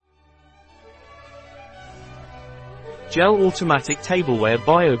Gel Automatic Tableware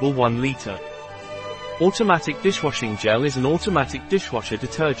Biobel 1 liter. Automatic dishwashing gel is an automatic dishwasher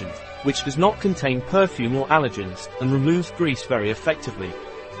detergent, which does not contain perfume or allergens, and removes grease very effectively.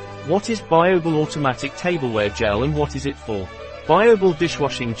 What is Biobel Automatic Tableware Gel and what is it for? Biobel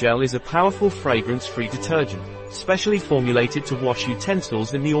dishwashing gel is a powerful fragrance-free detergent, specially formulated to wash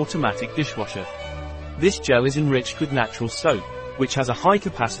utensils in the automatic dishwasher. This gel is enriched with natural soap, which has a high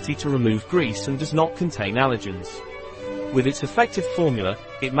capacity to remove grease and does not contain allergens. With its effective formula,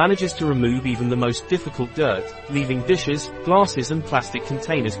 it manages to remove even the most difficult dirt, leaving dishes, glasses and plastic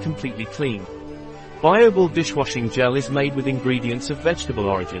containers completely clean. Biobel dishwashing gel is made with ingredients of vegetable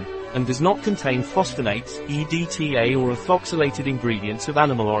origin, and does not contain phosphonates, EDTA or ethoxylated ingredients of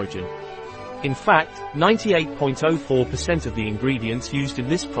animal origin. In fact, 98.04% of the ingredients used in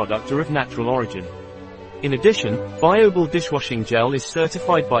this product are of natural origin. In addition, Biobel dishwashing gel is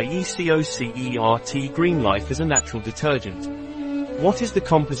certified by ECOCERT Green Life as a natural detergent. What is the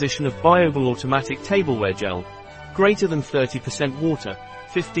composition of Biobel automatic tableware gel? Greater than 30% water,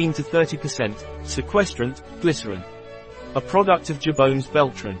 15 to 30% sequestrant, glycerin. A product of JABONES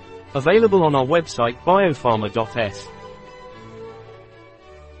BELTRAN. Available on our website biopharma.s.